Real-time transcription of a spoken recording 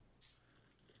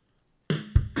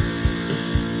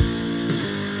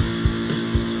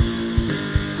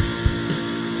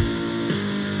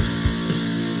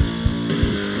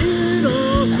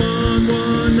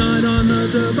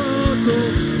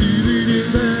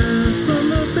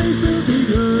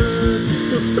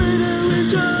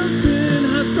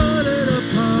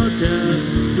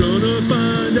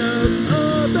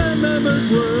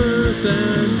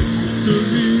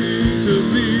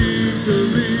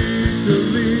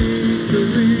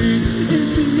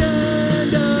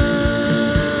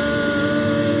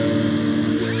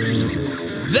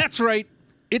right.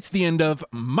 It's the end of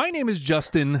My Name is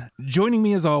Justin. Joining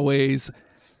me as always,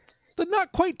 the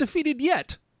not quite defeated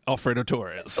yet, Alfredo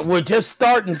Torres. We're just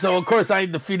starting, so of course I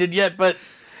ain't defeated yet, but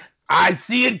I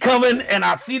see it coming, and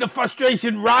I see the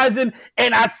frustration rising,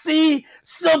 and I see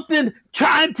something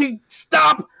trying to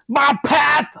stop my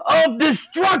path of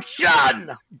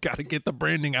destruction. Got to get the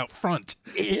branding out front.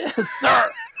 Yes,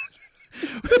 sir.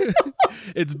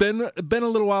 It's been a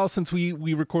little while since we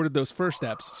recorded those first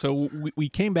steps, so we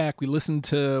came back, we listened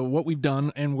to what we've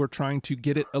done, and we're trying to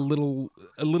get it a little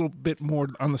bit more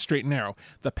on the straight and narrow.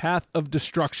 The path of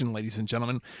destruction, ladies and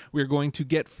gentlemen. We're going to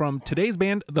get from today's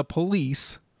band, The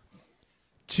Police,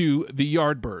 to the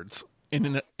Yardbirds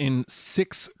in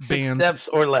six bands, steps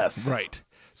or less. Right.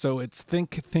 So it's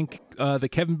think the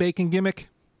Kevin Bacon gimmick,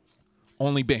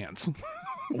 only bands.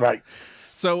 Right.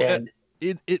 So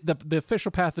the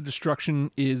official path of destruction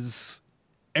is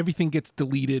everything gets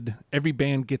deleted, every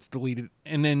band gets deleted,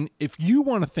 and then if you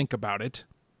want to think about it,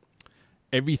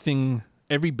 every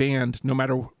band, no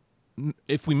matter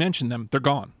if we mention them, they're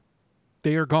gone.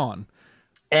 They are gone.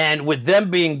 And with them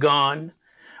being gone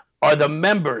are the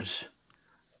members,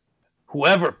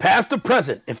 whoever, past or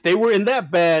present, if they were in that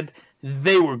band,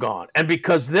 they were gone. And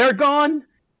because they're gone,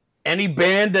 any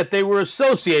band that they were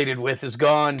associated with is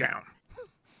gone. Down.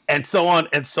 And so on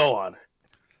and so on.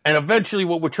 And eventually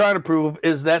what we're trying to prove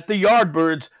is that the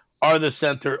Yardbirds are the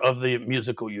center of the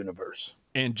musical universe.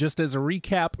 And just as a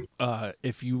recap,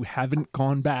 if you haven't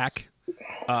gone back,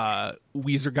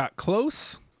 Weezer got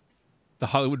close. The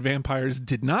Hollywood Vampires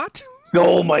did not.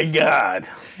 Oh my God.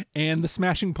 And the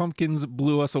Smashing Pumpkins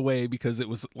blew us away because it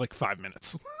was like 5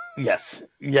 minutes. Yes.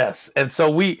 And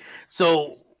so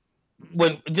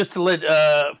when, just to let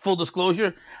full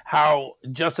disclosure, how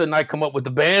Justin and I come up with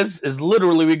the bands is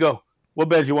literally we go, what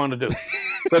band you want to do?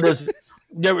 But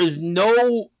there is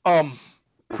no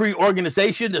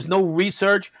pre-organization. There's no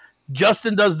research.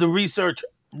 Justin does the research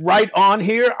right on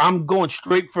here. I'm going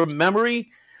straight from memory.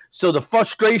 So the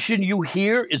frustration you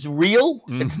hear is real.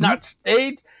 Mm-hmm. It's not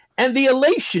staged. And the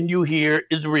elation you hear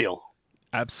is real.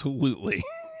 Absolutely.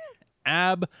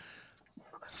 Absolutely.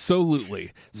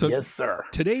 So yes, sir.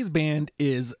 Today's band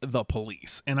is The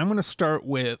Police. And I'm going to start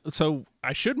with, so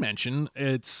I should mention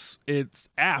it's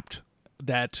apt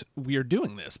that we are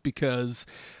doing this because,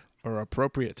 or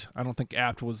appropriate. I don't think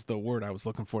apt was the word I was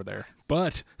looking for there.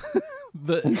 But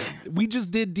we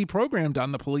just did Deprogrammed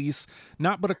on The Police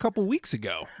not but a couple weeks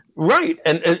ago. Right.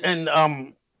 And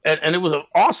it was an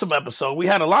awesome episode. We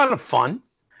had a lot of fun.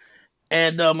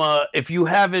 And if you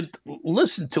haven't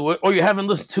listened to it or you haven't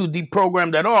listened to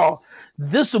Deprogrammed at all,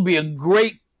 this will be a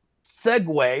great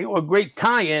segue or great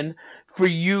tie-in for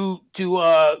you to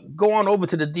go on over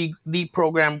to the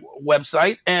Deprogrammed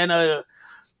website and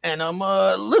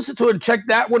listen to it and check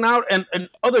that one out and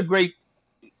other great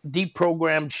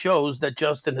Deprogrammed shows that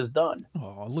Justin has done.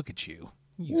 Oh, look at you.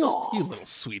 You little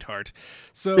sweetheart.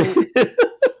 So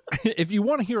if you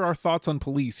want to hear our thoughts on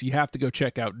Police, you have to go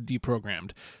check out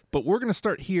Deprogrammed. But we're going to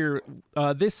start here.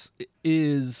 This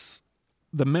is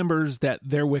the members that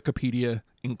their Wikipedia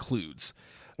includes.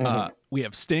 Mm-hmm. We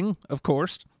have Sting, of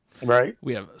course. Right.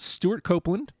 We have Stuart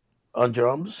Copeland. On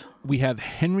drums. We have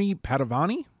Henry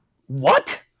Padovani.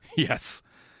 What? Yes.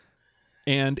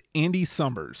 And Andy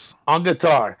Summers. On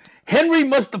guitar. Henry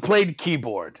must have played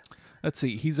keyboard. Let's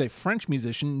see. He's a French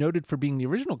musician noted for being the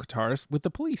original guitarist with The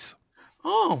Police.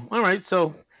 Oh, all right.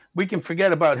 So we can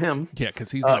forget about him. Yeah,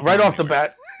 because he's not right off the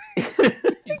bat.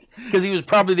 Because he was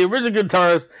probably the original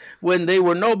guitarist when they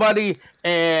were nobody,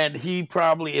 and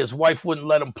his wife wouldn't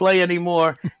let him play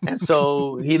anymore, and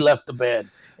so he left the band.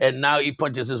 And now he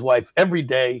punches his wife every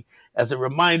day as a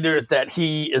reminder that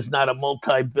he is not a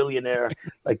multi-billionaire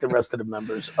like the rest of the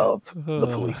members of the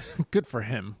Police. Good for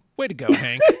him. Way to go,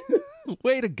 Hank.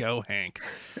 Way to go, Hank.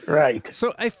 Right.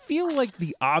 So I feel like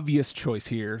the obvious choice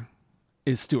here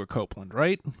is Stuart Copeland,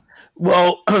 right?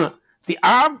 Well, the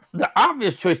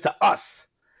obvious choice to us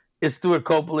is Stuart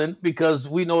Copeland because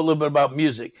we know a little bit about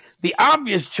music. The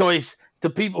obvious choice to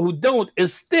people who don't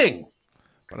is Sting.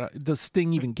 But does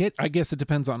Sting even get? I guess it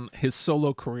depends on his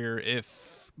solo career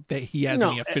if he has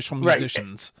any official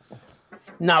musicians. Right.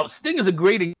 Now, Sting is a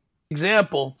great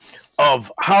example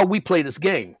of how we play this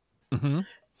game. Mm-hmm.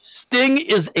 Sting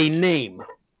is a name.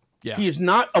 Yeah. He is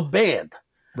not a band.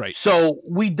 Right. So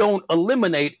we don't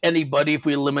eliminate anybody if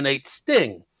we eliminate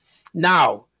Sting.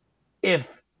 Now,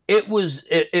 if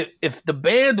the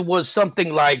band was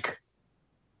something like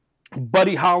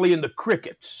Buddy Holly and the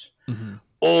Crickets, mm-hmm.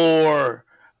 or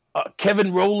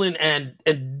Kevin Rowland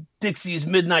and Dixie's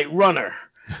Midnight Runner,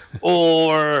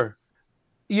 or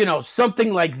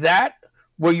something like that,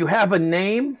 where you have a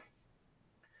name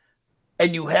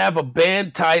and you have a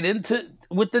band tied into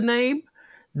with the name,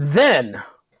 then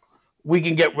we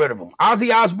can get rid of them.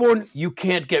 Ozzy Osbourne, you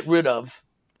can't get rid of.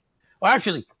 Well,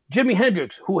 actually, Jimi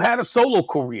Hendrix, who had a solo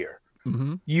career,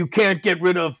 you can't get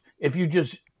rid of if we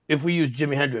use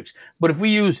Jimi Hendrix. But if we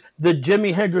use the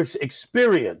Jimi Hendrix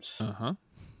Experience,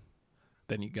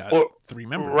 then you got 3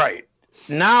 members. Right.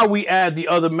 Now we add the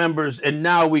other members, and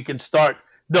now we can start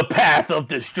the Path of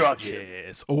Destruction.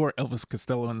 Yes, or Elvis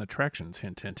Costello and the Attractions.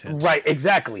 Hint, hint, hint. Right,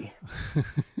 exactly.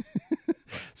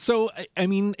 So, I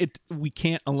mean, we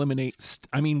can't eliminate...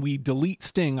 we delete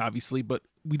Sting, obviously, but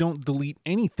we don't delete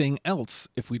anything else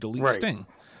if we delete Sting.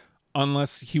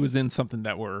 Unless he was in something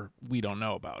that we don't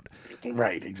know about.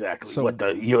 Right, exactly. So, what,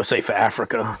 the USA for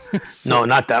Africa? No,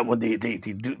 not that one.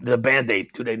 The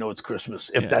Band-Aid, do they know it's Christmas?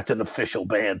 If that's an official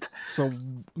band. So,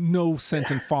 no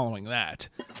sense in following that.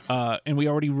 And we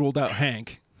already ruled out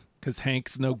Hank, because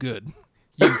Hank's no good.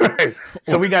 Right.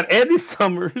 So we got Andy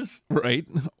Summers. Right,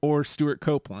 or Stuart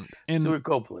Copeland. Stuart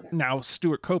Copeland. Now,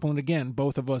 Stuart Copeland, again,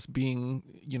 both of us being,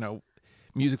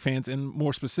 music fans, and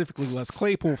more specifically Les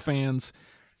Claypool fans...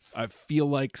 I feel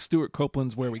like Stuart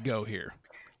Copeland's where we go here.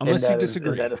 Unless you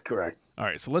disagree. That is correct. All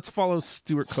right, so let's follow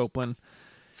Stuart Copeland,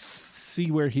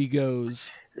 see where he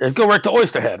goes. Let's go right to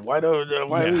Oysterhead.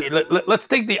 Let's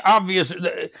take the obvious,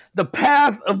 the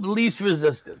path of least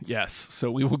resistance. Yes,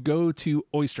 so we will go to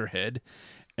Oysterhead,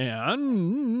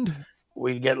 and...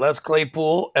 we get Les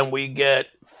Claypool, and we get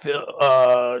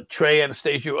Trey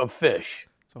Anastasio of Fish.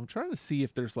 So I'm trying to see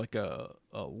if there's like a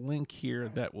link here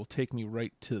that will take me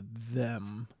right to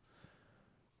them.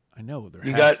 I know there.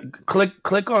 You got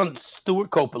click on Stuart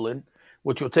Copeland,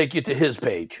 which will take you to his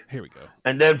page. Here we go.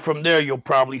 And then from there you'll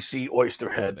probably see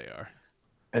Oysterhead. There they are.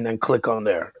 And then click on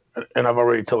there. And I've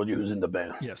already told you who's in the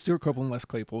band. Yeah, Stuart Copeland, Les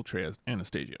Claypool, Trey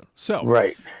Anastasio. So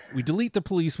we delete the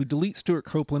Police, we delete Stuart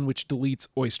Copeland, which deletes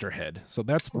Oysterhead. So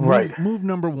that's move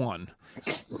number 1.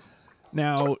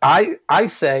 Now I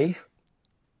say.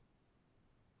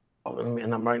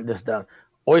 And I'm writing this down.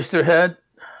 Oysterhead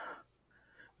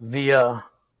via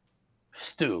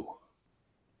Stu.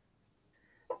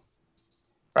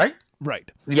 Right? Right.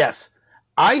 Yes.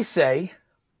 I say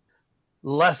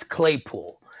Les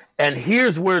Claypool. And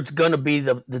here's where it's going to be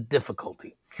the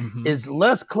difficulty. Is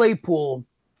Les Claypool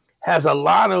has a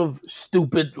lot of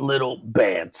stupid little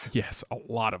bands. Yes, a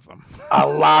lot of them. A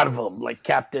lot of them. Like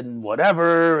Captain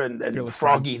Whatever and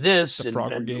Froggy this and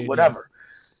whatever.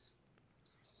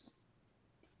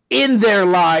 Yeah. In their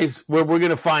lives where we're going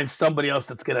to find somebody else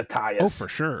that's going to tie us. Oh, for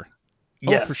sure.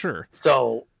 Yes. Oh, for sure.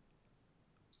 So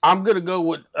I'm going to go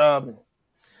with... we're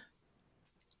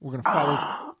going to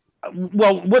follow...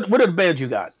 well, what are the bands you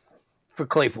got for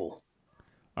Claypool?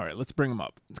 All right, let's bring them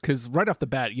up. Because right off the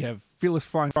bat, you have Fearless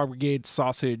Flying Frog Brigade,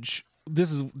 Sausage.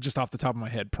 This is just off the top of my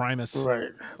head. Primus. Right.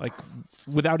 Like,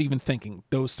 without even thinking,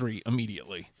 those 3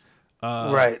 immediately.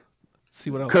 Right. Let's see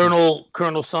what else.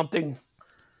 Colonel something.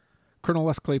 Colonel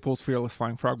Les Claypool's Fearless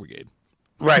Flying Frog Brigade.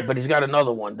 Right, but he's got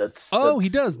another one that's... he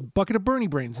does. Bucket of Bernie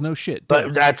Brains. No shit.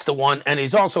 But that's the one. And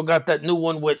he's also got that new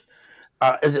one with...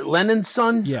 is it Lennon's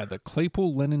son? Yeah, the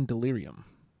Claypool-Lennon Delirium.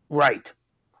 Right.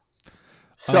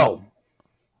 So...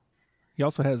 he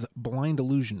also has Blind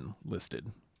Illusion listed.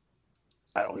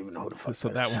 I don't even know who the fuck so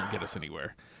that won't get us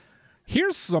anywhere.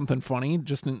 Here's something funny.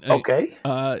 Just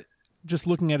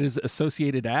looking at his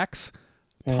associated acts,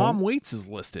 Tom Waits is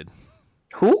listed.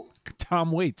 Who?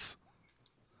 Tom Waits.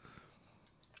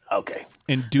 Okay.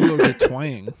 And Duo de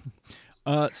Twang.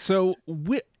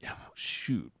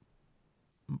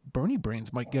 Bernie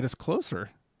Brains might get us closer.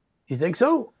 You think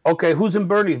so? Okay, who's in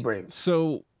Bernie's Brains?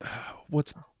 So,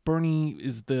 what's Bernie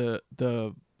is the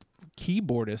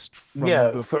keyboardist from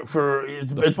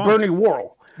it's Bernie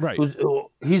Worrell. Right.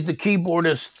 He's the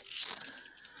keyboardist.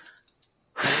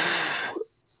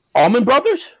 Allman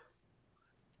Brothers?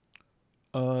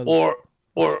 Or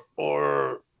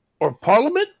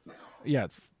Parliament? Yeah,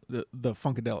 it's the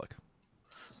Funkadelic.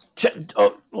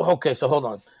 Okay, so hold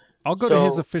on. I'll go to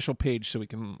his official page so we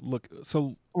can look.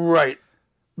 So right,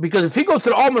 because if he goes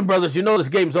to the Allman Brothers, you know this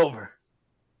game's over.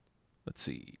 Let's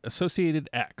see. Associated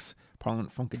acts: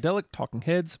 Parliament, Funkadelic, Talking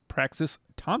Heads, Praxis,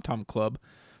 Tom Tom Club,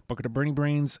 Bucket of Bernie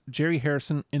Brains, Jerry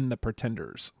Harrison, and the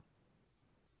Pretenders.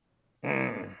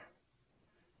 Let's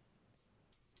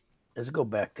go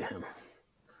back to him.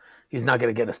 He's not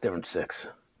going to get us there in 6.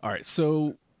 All right,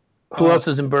 so... Who else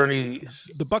is in Bernie's?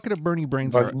 The Bucket of Bernie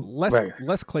Brains are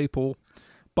Les Claypool,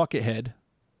 Buckethead,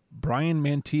 Brian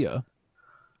Mantia,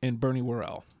 and Bernie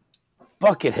Worrell.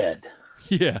 Buckethead?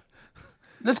 Yeah.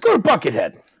 Let's go to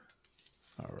Buckethead.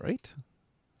 All right.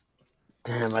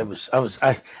 Damn, I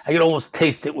could almost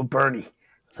taste it with Bernie.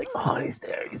 It's like, oh, he's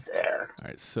there. He's there. All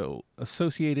right, so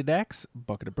Associated Acts,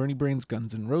 Bucket of Bernie Brains,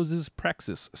 Guns N' Roses,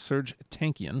 Praxis, Serge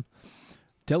Tankian,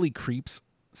 Deli Creeps,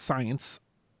 Science,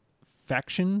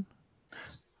 Faction,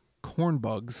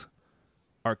 Cornbugs,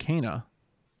 Arcana,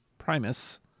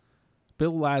 Primus,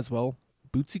 Bill Laswell,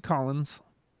 Bootsy Collins,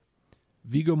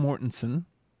 Viggo Mortensen,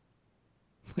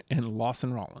 and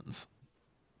Lawson Rollins.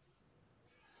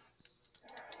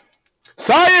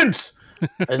 Science!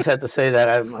 I just had to say that.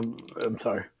 I'm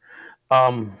sorry.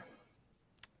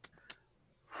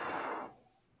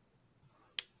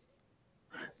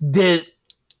 Did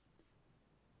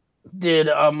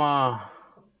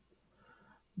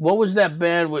what was that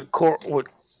band with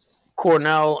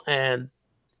Cornell and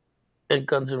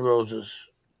Guns N' Roses?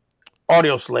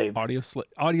 Audio Slave. Audio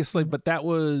Slave, but that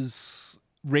was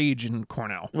Rage and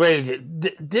Cornell. Rage.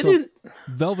 Didn't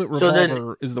Velvet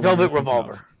Revolver is the Velvet one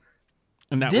Revolver.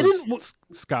 And that was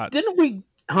Scott. Didn't we?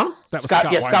 Huh? That was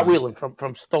Scott Weiland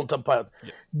from Stone Temple Pilots.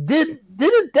 Yeah.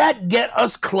 Didn't that get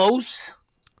us close?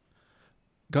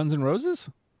 Guns N' Roses?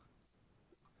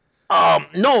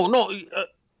 No.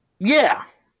 Yeah,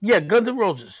 Guns N'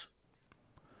 Roses.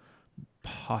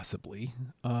 Possibly.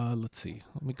 Let's see.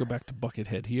 Let me go back to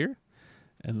Buckethead here,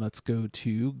 and let's go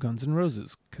to Guns N'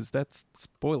 Roses, because that's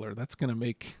spoiler. That's gonna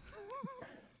make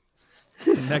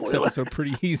the next episode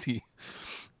pretty easy.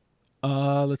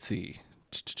 Let's see.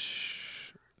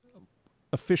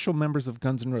 Official members of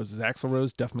Guns N' Roses: Axl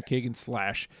Rose, Duff McKagan,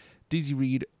 Slash, Dizzy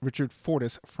Reed, Richard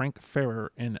Fortus, Frank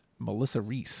Ferrer, and Melissa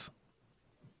Reese.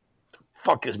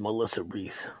 Fuck is Melissa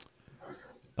Reese?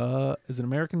 Is an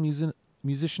American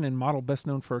musician and model best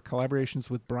known for collaborations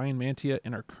with Brian Mantia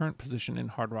and her current position in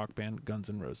hard rock band Guns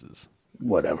N' Roses.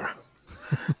 Whatever.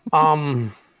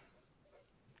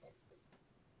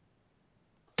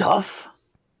 Duff?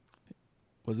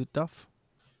 Was it Duff?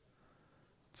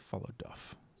 Let's follow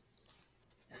Duff.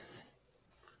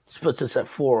 This puts us at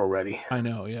 4 already. I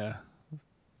know, yeah.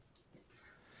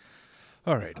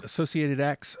 All right. Associated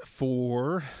Acts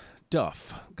for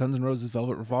Duff: Guns N' Roses,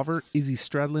 Velvet Revolver, Izzy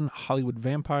Stradlin, Hollywood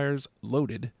Vampires,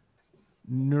 Loaded,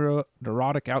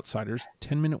 Neurotic Outsiders,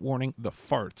 10-Minute Warning, The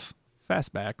Farts,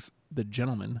 Fastbacks, The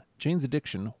Gentleman, Jane's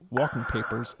Addiction, Walking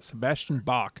Papers, Sebastian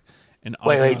Bach, and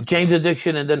Wait, Jane's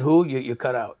Addiction, and then who? You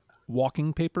cut out.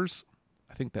 Walking Papers.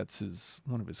 I think that's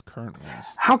one of his current ones.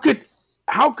 How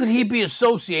could he be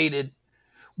associated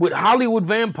with Hollywood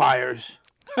Vampires?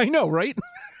 I know, right?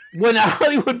 When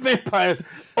Hollywood Vampires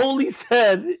only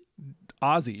said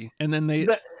Ozzy, and then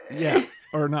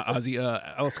or not Ozzy,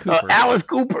 Alice Cooper. Alice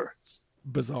Cooper.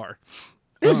 Bizarre.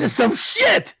 This is some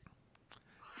shit.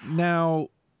 Now,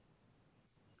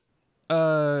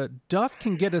 Duff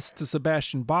can get us to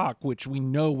Sebastian Bach, which we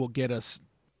know will get us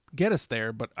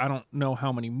there, but I don't know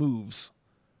how many moves.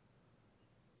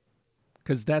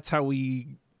 Because that's how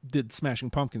we did Smashing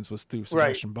Pumpkins, was through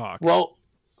Sebastian Bach. Well,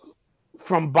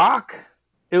 from Bach,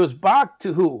 it was Bach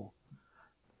to who?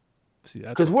 See,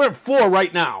 that's because we're at 4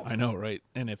 right now. I know, right?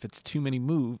 And if it's too many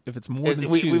moves, if it's more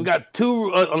than 2, we've got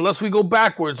 2. Unless we go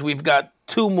backwards, we've got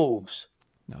 2 moves.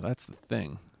 No, that's the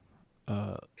thing.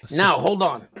 Now hold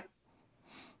on.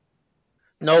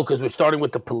 No, because we're starting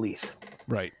with the Police.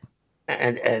 Right.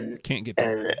 And can't get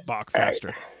to Bach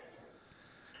faster.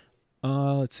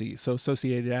 Let's see. So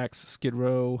Associated Acts: Skid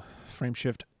Row,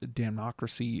 Frameshift,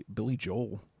 Damnocracy, Billy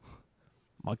Joel,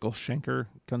 Michael Schenker,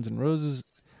 Guns N' Roses,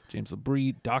 James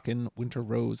LaBrie, Dokken, Winter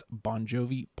Rose, Bon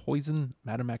Jovi, Poison,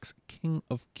 Madam X, King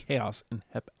of Chaos, and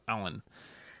Hep Allen.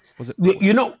 Was it?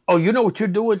 You know what you're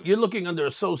doing? You're looking under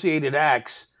Associated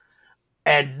Acts,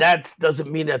 and that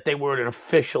doesn't mean that they were an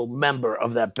official member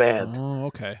of that band. Oh,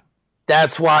 okay.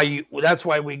 That's why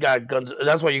we got Guns.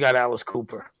 That's why you got Alice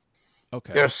Cooper.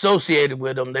 Okay. They're associated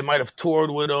with them. They might have toured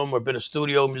with them or been a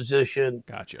studio musician.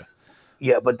 Gotcha.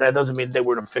 Yeah, but that doesn't mean they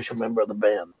were an official member of the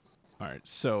band. All right,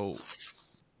 so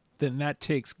then that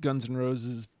takes Guns N'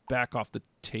 Roses back off the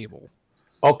table.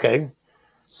 Okay,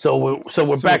 so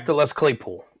we're back to Les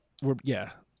Claypool. We're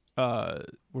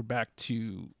back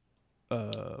to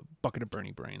Bucket of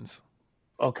Bernie Brains.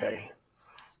 Okay,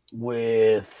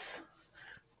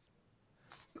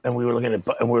 and we were looking at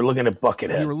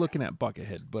Buckethead. We were looking at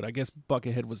Buckethead, but I guess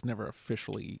Buckethead was never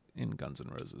officially in Guns N'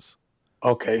 Roses.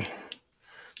 Okay,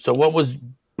 so what was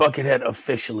Buckethead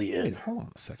officially in? Wait, hold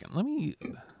on a second. Let me,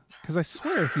 because I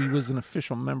swear he was an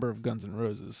official member of Guns N'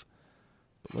 Roses.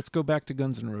 But let's go back to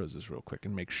Guns N' Roses real quick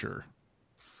and make sure.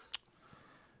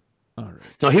 All right.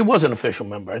 No, he was an official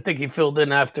member. I think he filled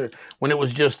in after when it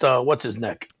was just what's his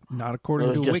neck? Not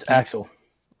according to just Wiki. Axl.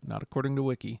 Not according to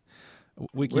Wiki.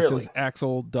 Wiki Really? says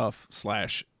Axl, Duff,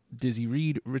 / Dizzy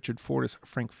Reed, Richard Fortus,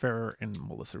 Frank Ferrer, and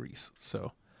Melissa Reese.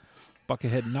 So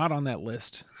Buckethead not on that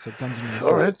list. So Guns N' Roses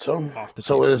All right, so off the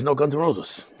so table. there's no Guns N'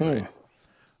 Roses. Right. All right,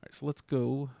 so let's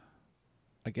go.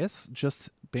 I guess just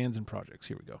bands and projects.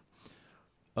 Here we go.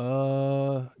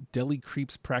 Deli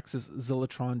Creeps, Praxis,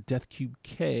 Zillatron, Death Cube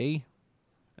K,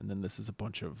 and then this is a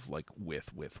bunch of like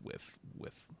with,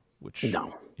 which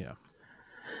No. yeah.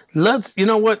 You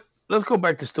know what? Let's go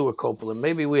back to Stuart Copeland.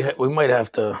 Maybe we might have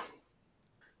to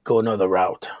go another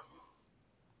route.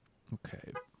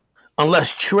 Okay.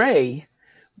 Unless Trey,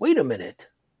 wait a minute.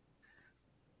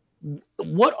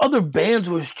 What other bands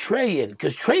was Trey in?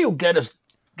 Because Trey will get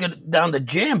down the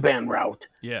jam band route.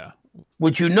 Yeah.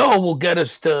 Which will get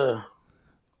us to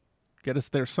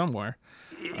there somewhere.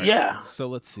 All yeah. Right, so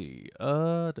let's see.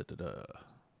 Other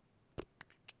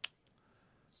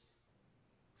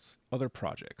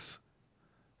projects.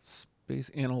 Space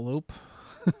Antelope.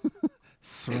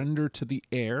 Surrender to the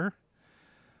Air.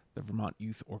 The Vermont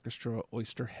Youth Orchestra,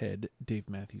 Oysterhead, Dave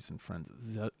Matthews and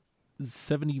Friends,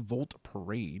 70 Volt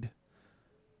Parade.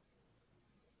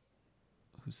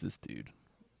 Who's this dude?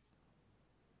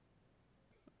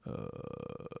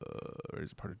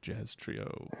 He's a part of Jazz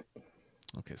Trio.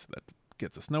 Okay, so that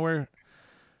gets us nowhere.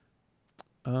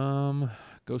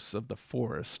 Ghosts of the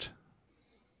Forest.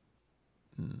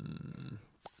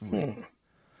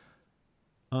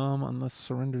 Unless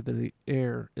Surrender to the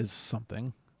Air is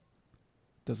something.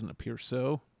 Doesn't appear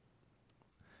so.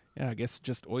 Yeah, I guess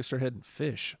just Oysterhead and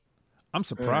Fish. I'm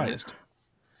surprised.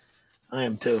 I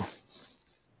am too.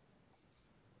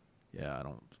 Yeah, I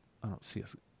don't see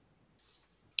us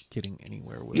getting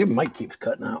anywhere with. Your mic keeps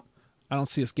cutting out. I don't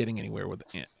see us getting anywhere with.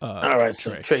 All right,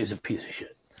 Trey. so Trey's a piece of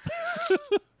shit.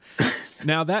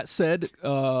 Now that said,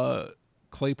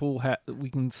 Claypool. We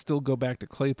can still go back to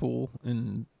Claypool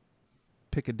and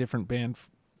pick a different band,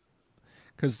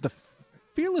 because the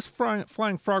Fearless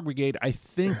Flying Frog Brigade, I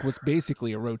think, was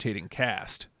basically a rotating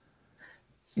cast.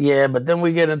 Yeah, but then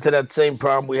we get into that same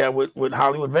problem we had with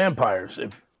Hollywood Vampires.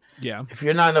 If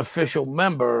you're not an official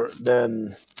member,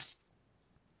 then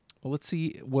well, let's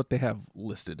see what they have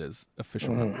listed as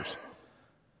official members.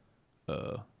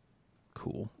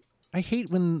 Cool. I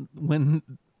hate when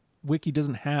Wiki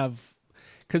doesn't have,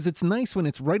 because it's nice when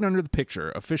it's right under the picture,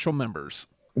 official members.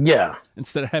 Yeah.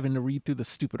 Instead of having to read through the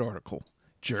stupid article.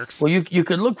 Jerks. Well, you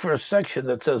could look for a section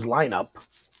that says lineup.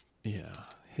 Yeah.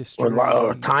 History.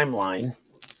 Or timeline.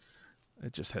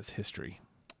 It just has history.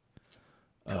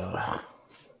 All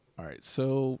right,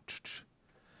 so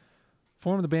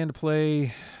form the band to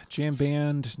play, jam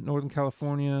band, Northern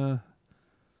California.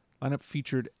 Lineup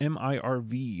featured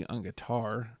MIRV on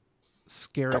guitar,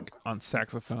 Skerrick on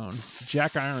saxophone,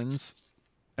 Jack Irons,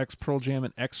 ex-Pearl Jam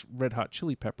and ex-Red Hot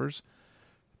Chili Peppers,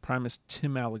 Primus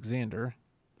Tim Alexander.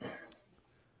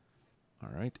 All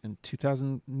right, in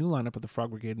 2000, new lineup of the Frog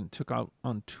Brigade and took out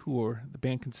on tour. The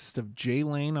band consists of Jay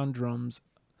Lane on drums,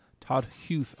 Todd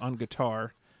Huth on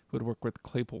guitar, who would work with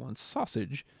Claypool on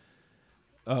Sausage,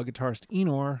 guitarist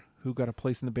Enor, who got a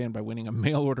place in the band by winning a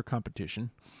mail order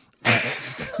competition,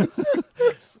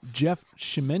 Jeff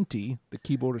Chimenti, the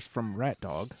keyboardist from Rat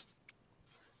Dog,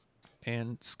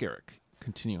 and Skerrick,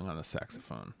 continuing on the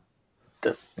saxophone.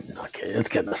 Okay, it's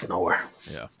getting us nowhere.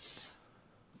 Yeah.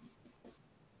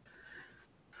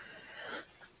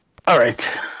 All right.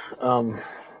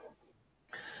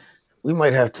 We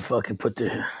might have to fucking put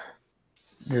the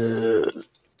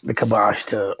kibosh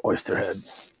to Oysterhead.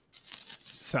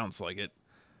 Sounds like it.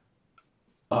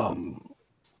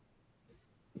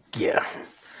 Yeah.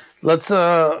 Let's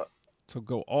So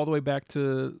go all the way back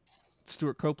to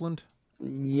Stuart Copeland.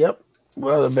 Yep.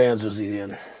 What other bands was he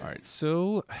in? All right.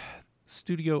 So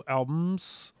studio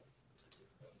albums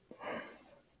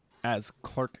as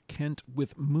Clark Kent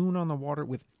with Moon on the Water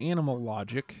with Animal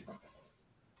Logic.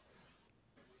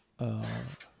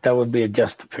 That would be a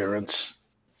guest appearance.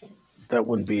 That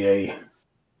wouldn't be a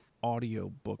audio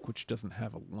book, which doesn't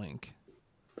have a link.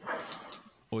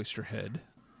 Oysterhead,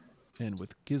 and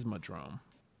with Gizmodrome.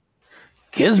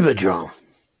 Gizmodrome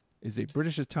is a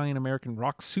British Italian American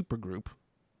rock supergroup.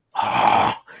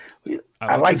 I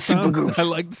like supergroups. I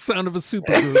like the sound of a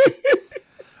supergroup.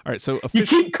 All right, so you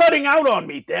keep cutting out on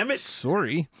me, damn it.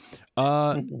 Sorry.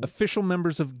 Official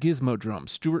members of Gizmodrome: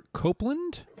 Stuart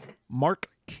Copeland, Mark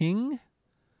King,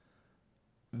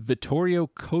 Vittorio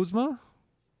Cosma,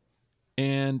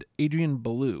 and Adrian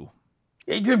Belew.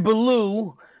 Adrian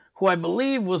Belew, who I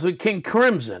believe was with King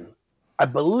Crimson. I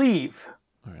believe.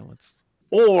 All right, let's.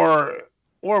 Or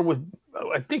with,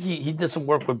 I think he did some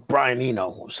work with Brian Eno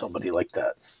or somebody like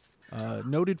that.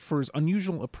 Noted for his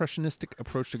unusual impressionistic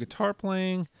approach to guitar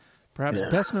playing, perhaps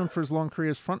best known for his long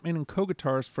career as frontman and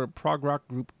co-guitarist for prog rock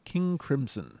group King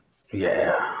Crimson.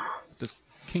 Yeah. Does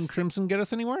King Crimson get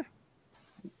us anywhere?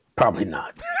 Probably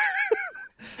not.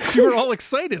 You were all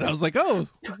excited. I was like, oh,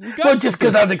 we got Well, just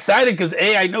because something. I was excited because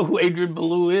I know who Adrian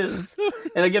Belew is,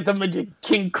 and I get to mention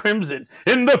King Crimson.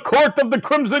 In the Court of the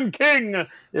Crimson King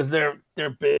is their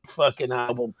big fucking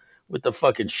album with the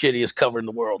fucking shittiest cover in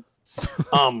the world.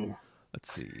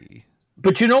 Let's see.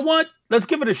 But you know what? Let's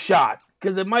give it a shot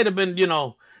because it might have been,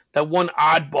 that one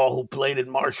oddball who played in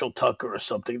Marshall Tucker or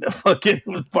something that fucking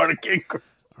was part of King Crimson.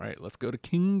 All right, let's go to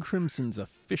King Crimson's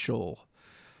official.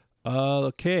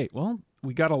 Okay, well,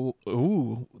 we got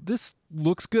ooh, this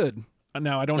looks good.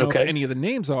 Now, I don't know if any of the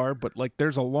names are, but like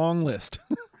there's a long list.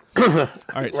 All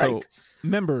right, so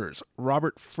members: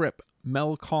 Robert Fripp,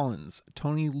 Mel Collins,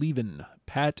 Tony Levin,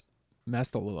 Pat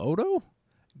Mastelotto,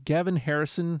 Gavin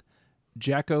Harrison,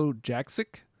 Jacko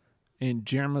Jaksic, and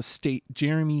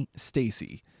Jeremy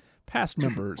Stacy. Past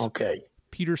members: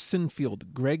 Peter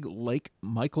Sinfield, Greg Lake,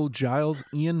 Michael Giles,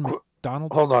 Ian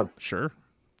McDonald. Hold on. Sure.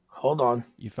 Hold on.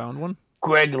 You found one?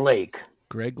 Greg Lake.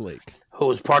 Greg Lake. Who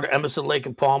was part of Emerson, Lake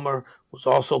and Palmer, was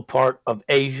also part of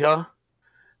Asia,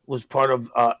 was part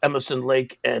of Emerson,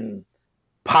 Lake and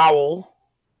Powell.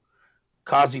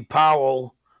 Kazi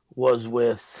Powell was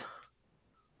with...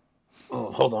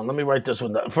 Oh, hold on. Let me write this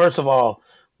one down. First of all,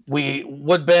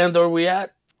 what band are we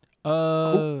at?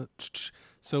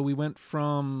 So we went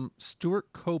from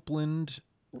Stuart Copeland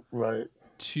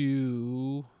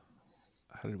to...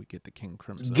 How did we get to King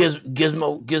Crimson?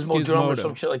 Gizmo Drum or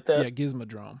some shit like that? Yeah,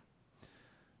 Gizmodrum.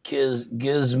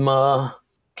 Gizma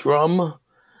Drum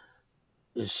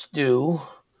is Stu.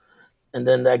 And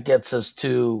then that gets us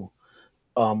to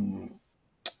King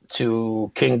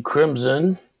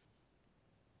Crimson.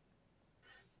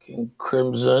 King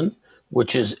Crimson,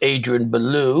 which is Adrian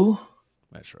Belew.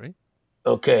 That's right.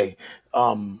 Okay.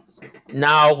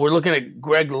 Now we're looking at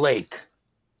Greg Lake.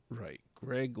 Right.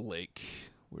 Greg Lake.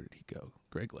 Where did he go?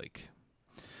 Greg Lake.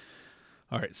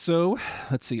 All right, so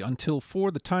let's see. Until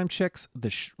 4, the time checks.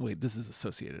 Wait, this is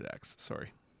Associated Acts.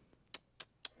 Sorry.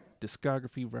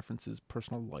 Discography, references,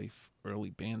 personal life,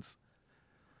 early bands.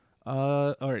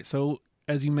 All right, so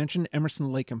as you mentioned,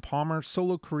 Emerson, Lake and Palmer,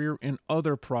 solo career and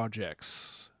other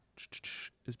projects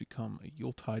has become a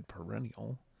Yuletide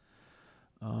perennial.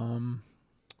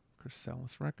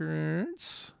 Chrysalis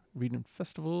Records, Reading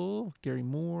Festival, Gary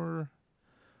Moore.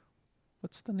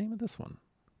 What's the name of this one?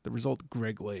 The result,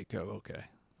 Greg Lake. Oh, okay.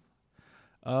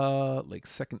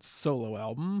 Lake's second solo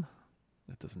album.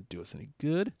 That doesn't do us any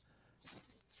good.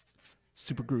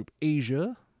 Supergroup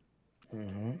Asia.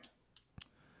 Mm-hmm.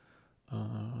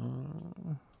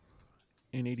 In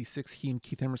 1986, he and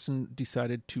Keith Emerson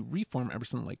decided to reform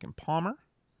Emerson, Lake and Palmer.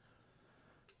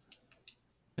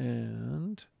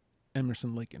 And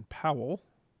Emerson, Lake and Powell.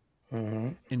 Mm-hmm.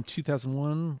 In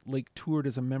 2001, Lake toured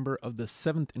as a member of the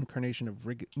 7th incarnation of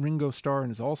Ringo Starr and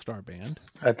his All-Star Band.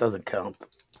 That doesn't count.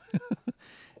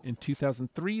 In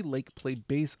 2003, Lake played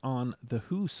bass on The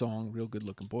Who song Real Good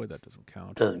Looking Boy. That doesn't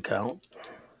count. Doesn't count.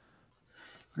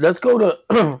 Let's go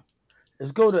to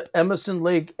Emerson,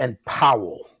 Lake and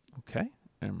Powell. Okay.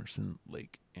 Emerson,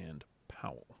 Lake and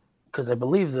Powell. Because I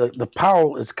believe the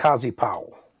Powell is Kazi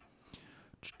Powell.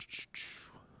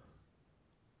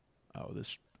 Oh,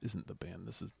 this isn't the band.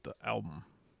 This is the album.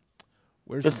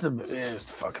 It's the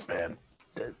fucking band.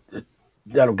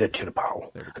 That'll get you to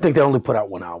Powell. I think they only put out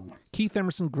one album. Keith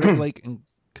Emerson, Greg Lake, and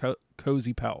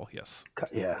Cozy Powell. Yes.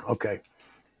 Yeah. Okay.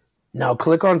 Now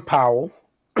click on Powell.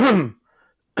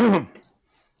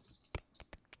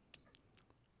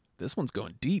 This one's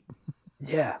going deep.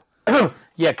 Yeah.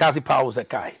 Yeah. Kazi Powell was that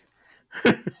guy.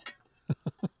 All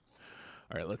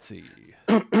right. Let's see.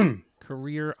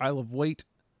 Career Isle of Wight,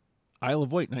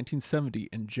 1970,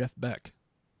 and Jeff Beck.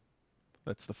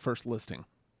 That's the first listing.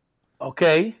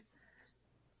 Okay.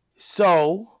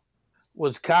 So,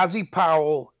 was Kazi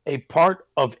Powell a part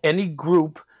of any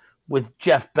group with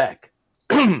Jeff Beck?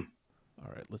 All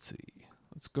right, let's see.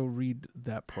 Let's go read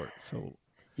that part. So,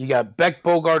 you got Beck,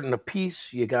 Bogart, and a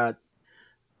piece. You got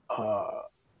the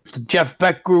Jeff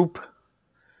Beck group.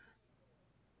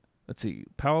 Let's see.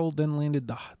 Powell then landed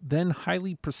the then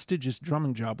highly prestigious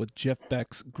drumming job with Jeff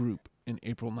Beck's group in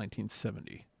April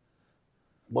 1970.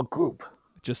 What group?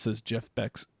 It just says Jeff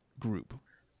Beck's group.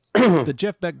 The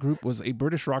Jeff Beck group was a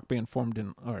British rock band formed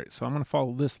in... All right, so I'm going to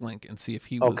follow this link and see if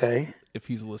if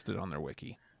he's listed on their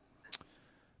wiki.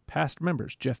 Past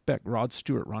members: Jeff Beck, Rod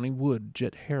Stewart, Ronnie Wood,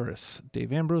 Jet Harris,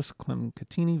 Dave Ambrose, Clem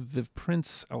Catini, Viv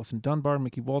Prince, Alison Dunbar,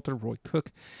 Mickey Walter, Roy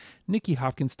Cook, Nicky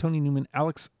Hopkins, Tony Newman,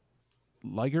 Alex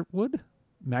Ligertwood,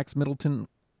 Max Middleton,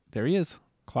 there he is,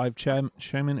 Clive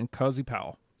Shaman, and Kazi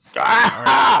Powell.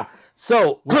 Right.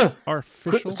 So, what's our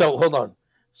official? So, hold on.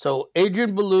 So,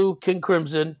 Adrian Belew, King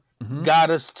Crimson, got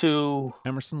us to...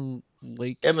 Emerson,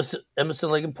 Lake. Emerson,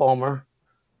 Lake and Palmer,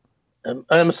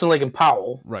 Emerson, Lake and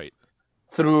Powell, Right.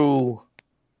 through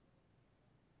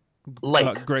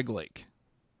Lake. Greg Lake.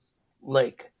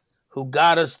 Lake, who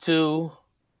got us to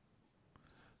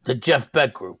the Jeff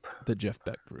Beck Group. The Jeff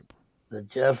Beck Group. The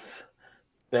Jeff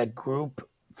Beck Group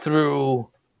through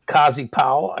Kazi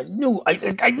Powell. I knew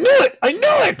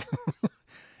it.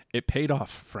 It paid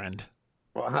off, friend.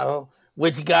 Wow.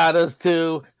 Which got us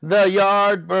to the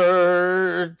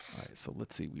Yardbirds. All right, so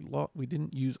let's see. We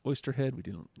didn't use Oysterhead. We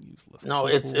didn't use No,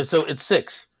 it's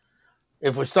 6.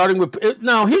 If we're starting with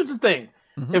now, here's the thing.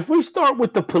 Mm-hmm. If we start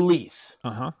with the Police,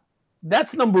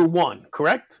 that's number 1,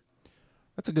 correct?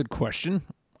 That's a good question.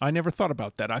 I never thought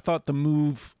about that. I thought the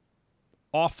move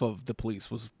off of the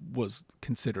Police was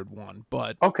considered 1,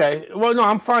 but okay. Well, no,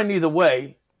 I'm fine either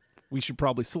way. We should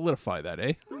probably solidify that,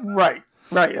 eh? Right.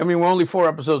 I mean, we're only 4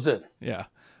 episodes in. Yeah.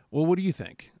 Well, what do you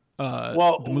think?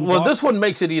 Well, this one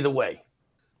makes it either way.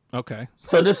 Okay.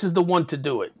 So this is the one to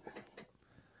do it.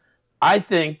 I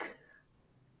think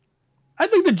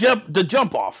the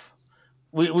jump off.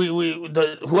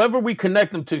 Whoever we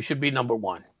connect them to should be number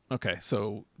 1. Okay,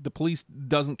 so the Police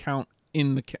doesn't count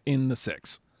in the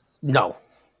 6. No.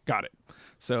 Got it.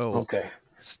 So okay.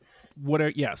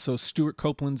 So Stuart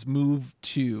Copeland's move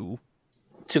to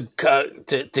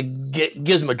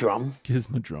Gizmodrome,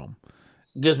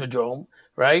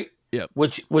 right? Yep.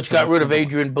 Which got rid of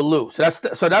Adrian Ballou. So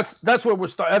that's where we're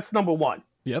starting. That's number 1.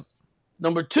 Yep.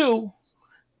 Number 2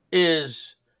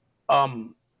 is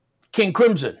King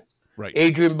Crimson. Right.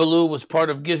 Adrian Ballou was part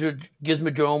of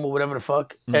Gizmodrome or whatever the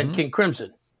fuck, and King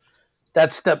Crimson.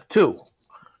 That's step 2.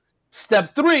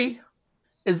 Step 3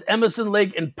 is Emerson,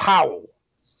 Lake, and Powell,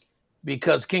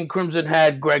 because King Crimson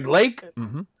had Greg Lake,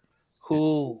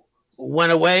 who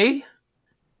went away,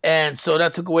 and so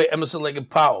that took away Emerson, Lake, and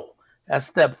Powell. That's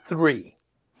step 3.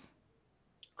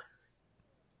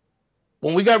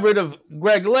 When we got rid of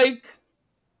Greg Lake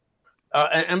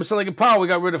and Emerson, Lake, and Powell, we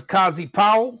got rid of Kazi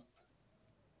Powell,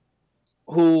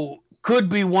 who could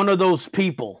be one of those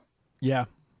people. Yeah.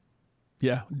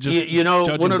 Yeah. Just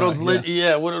one of those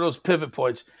one of those pivot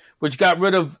points, which got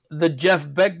rid of the Jeff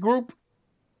Beck Group,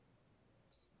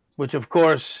 which of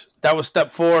course that was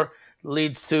step 4,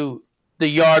 leads to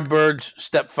the Yardbirds,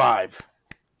 step 5.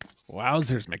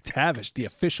 Wowzers, McTavish, the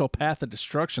official path of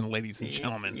destruction, ladies and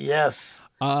gentlemen. Yes.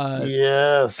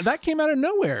 Yes. That came out of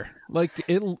nowhere. Like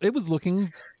it was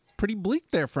looking pretty bleak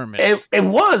there for a minute. It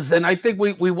was, and I think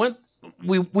we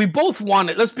both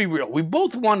wanted, let's be real, we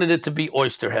both wanted it to be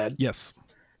Oysterhead. Yes.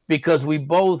 Because we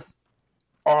both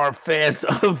are fans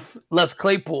of Les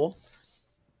Claypool,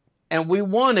 and we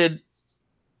wanted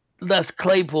Les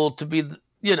Claypool to be,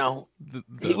 we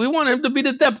wanted him to be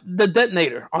the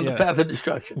detonator on the path of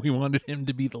destruction. We wanted him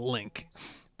to be the link.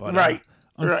 But, right.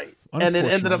 And it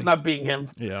ended up not being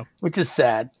him. Yeah. Which is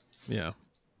sad. Yeah.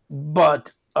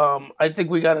 But I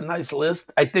think we got a nice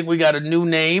list. I think we got a new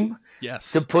name.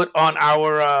 Yes. To put on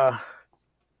our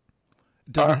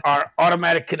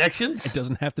automatic connections. It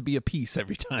doesn't have to be a piece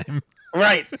every time.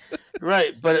 Right.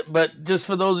 But just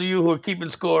for those of you who are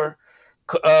keeping score,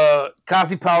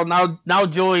 Kazi Powell now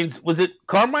joins. Was it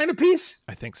Carmine Apiece?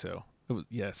 I think so. It was,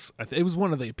 yes. It was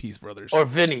one of the Apiece brothers. Or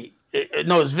Vinny.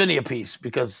 No, it's Vinny Apiece,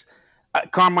 because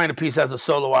Carmine Apiece has a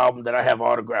solo album that I have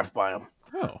autographed by him.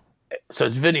 Oh. So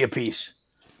it's Vinny Apiece.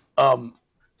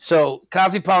 So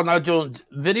Kazi Powell now joins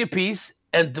Vinny Apiece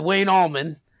and Dwayne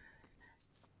Allman,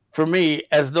 for me,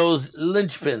 as those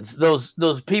linchpins,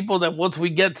 those people that once we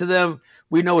get to them,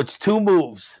 we know it's 2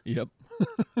 moves. Yep.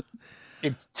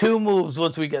 It's 2 moves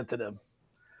once we get to them.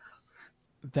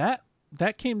 That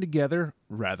came together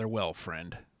rather well,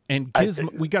 friend. And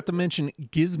we got to mention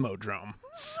Gizmodrome,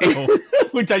 so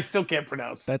which I still can't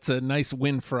pronounce. That's a nice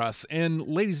win for us. And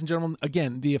ladies and gentlemen,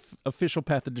 again, the official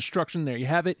path of destruction. There you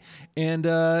have it. And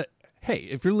hey,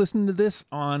 if you're listening to this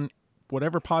on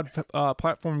whatever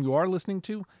platform you are listening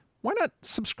to, why not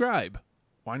subscribe?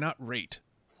 Why not rate?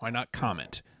 Why not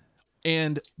comment?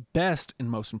 And best and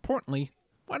most importantly,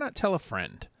 why not tell a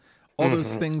friend? All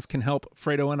those things can help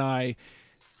Fredo and I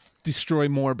destroy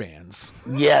more bands.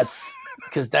 Yes.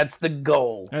 Because that's the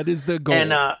goal. That is the goal.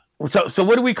 And so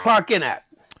what do we clock in at?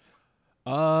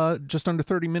 Just under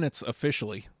 30 minutes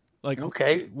officially. Like,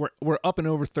 okay, we're up and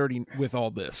over 30 with all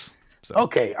this. So.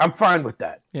 Okay, I'm fine with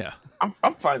that. Yeah,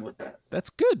 I'm fine with that. That's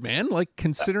good, man. Like,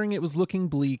 considering it was looking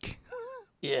bleak.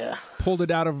 Yeah. Pulled it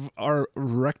out of our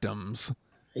rectums.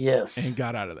 Yes. And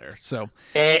got out of there. So.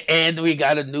 And we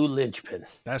got a new linchpin.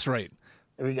 That's right.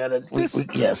 We got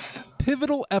this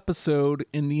pivotal episode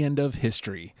in the end of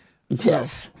history.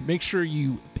 Yes. So make sure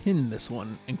you pin this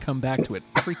one and come back to it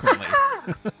frequently.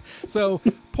 So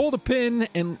pull the pin,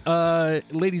 and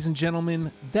ladies and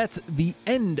gentlemen, that's the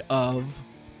end of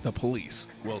The Police.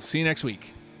 We'll see you next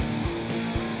week.